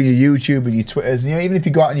TikTok and your YouTube and your Twitters, and even if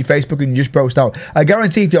you go out on your Facebook and you just post out, I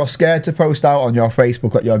guarantee if you're scared to post out on your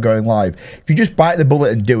Facebook that you're going live, if you just bite the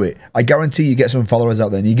bullet and do it, I guarantee you get some followers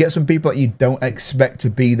out there, and you get some people that you don't expect to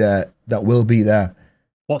be there that will be there.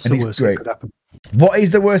 What's the worst that could happen? What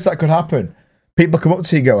is the worst that could happen? People come up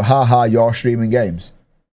to you and go, ha, you're streaming games.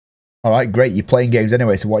 All right, great, you're playing games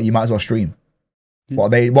anyway, so what? You might as well stream.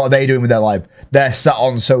 What are they doing with their life? They're sat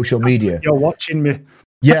on social media. You're watching me.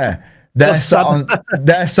 Yeah. They're sat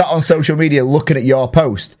on social media looking at your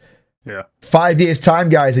post. Yeah. 5 years time,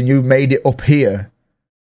 guys, and you've made it up here.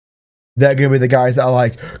 They're going to be the guys that are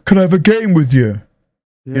like, can I have a game with you?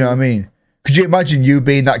 Yeah. You know what I mean? Could you imagine you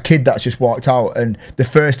being that kid that's just walked out and the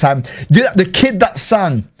first time, the kid that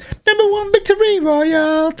sang #1 Victory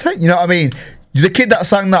Royale, you know what I mean? The kid that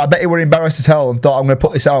sang that, I bet you were embarrassed as hell and thought, I'm going to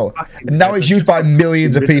put this out. And now it's used by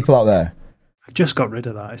millions of people out there. I just got rid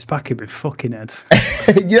of that. It's back in my fucking head.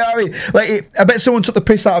 You know what I mean? Like, I bet someone took the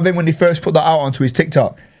piss out of him when he first put that out onto his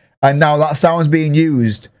TikTok. And now that sound's being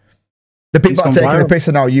used. The people that are taking the piss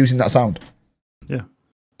are now using that sound. Yeah.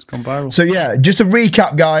 It's gone viral. So yeah, just to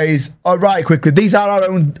recap, guys. All right, quickly. These are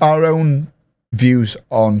our own views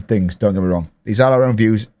on things. Don't get me wrong. These are our own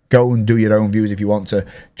views. Go and do your own views if you want to.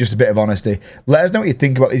 Just a bit of honesty. Let us know what you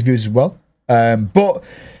think about these views as well. But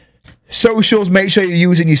socials, make sure you're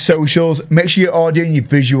using your socials. Make sure your audio and your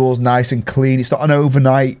visuals nice and clean. It's not an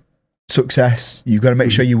overnight success. You've got to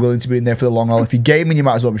make sure you're willing to be in there for the long haul. If you're gaming, you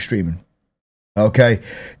might as well be streaming. Okay.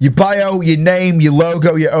 Your bio, your name, your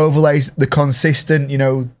logo, your overlays, the consistent,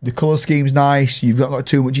 the colour scheme's nice. You've not got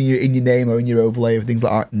too much in your name or in your overlay or things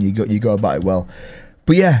like that, and you go about it well.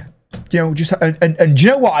 But yeah, just and do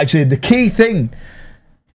you know what, actually, the key thing,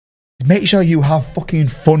 make sure you have fucking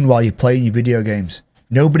fun while you're playing your video games.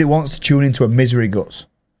 Nobody wants to tune into a misery guts.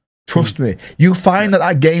 Trust me. You find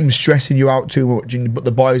that game's stressing you out too much, but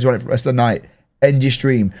the boys are on it for the rest of the night. End your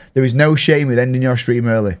stream. There is no shame in ending your stream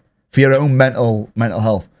early for your own mental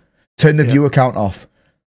health. Turn the viewer count off.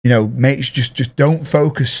 Just don't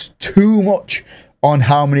focus too much on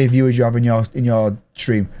how many viewers you have in your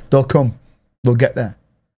stream. They'll come. They'll get there.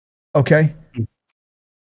 Okay?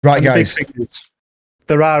 Right, guys.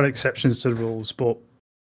 There are exceptions to the rules, but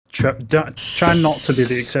try not to be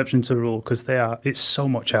the exception to the rule, because it's so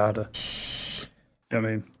much harder. I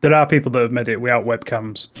mean, there are people that have made it without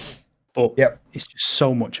webcams, but it's just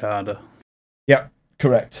so much harder. Yep,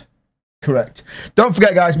 correct. Don't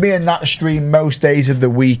forget, guys, me and Nat stream most days of the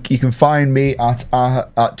week. You can find me at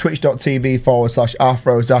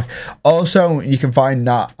twitch.tv/AfroZach. Also, you can find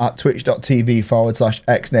Nat at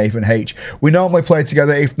twitch.tv/xNathanH. We normally play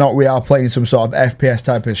together. If not, we are playing some sort of FPS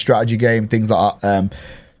type of strategy game, things like that.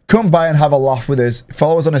 Come by and have a laugh with us.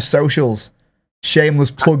 Follow us on our socials.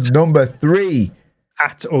 Shameless plug number 3.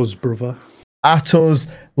 At us, brother. At us.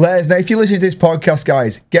 Let us know. If you listen to this podcast,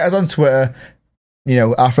 guys, get us on Twitter.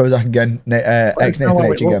 AfroZach again,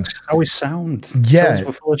 xNathanH again. How we sound. Yeah. Tell us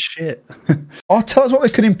we're full of shit. Or tell us what we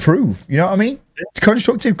can improve. You know what I mean? Yeah.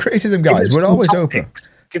 Constructive criticism, guys. We're always open.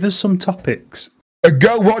 Give us some topics.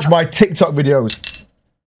 Go watch my TikTok videos.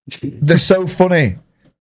 They're so funny.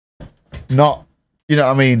 Not, you know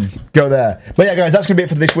what I mean? Go there. But yeah, guys, that's going to be it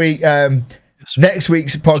for this week. Next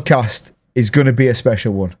week's podcast is going to be a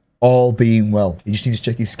special one. All being well. You just need to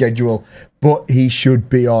check his schedule. But he should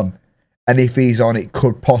be on. And if he's on, it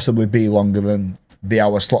could possibly be longer than the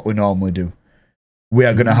hour slot we normally do. We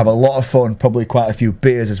are going to have a lot of fun, probably quite a few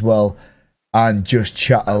beers as well, and just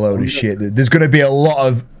chat a load of shit. There's going to be a lot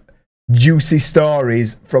of juicy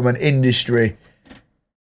stories from an industry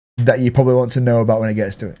that you probably want to know about when it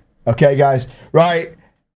gets to it. Okay, guys? Right.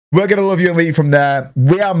 We're going to love you and leave you from there.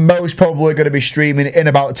 We are most probably going to be streaming in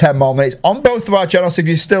about 10 more minutes on both of our channels. So if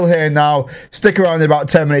you're still here now, stick around in about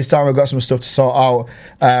 10 minutes time. We've got some stuff to sort out.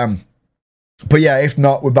 But yeah, if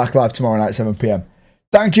not, we're back live tomorrow night, 7 p.m.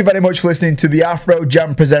 Thank you very much for listening to the Afro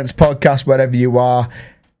Jam Presents podcast, wherever you are.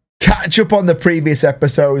 Catch up on the previous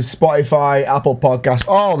episodes, Spotify, Apple Podcasts,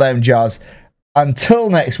 all them jazz. Until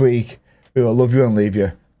next week, we will love you and leave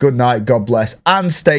you. Good night, God bless, and stay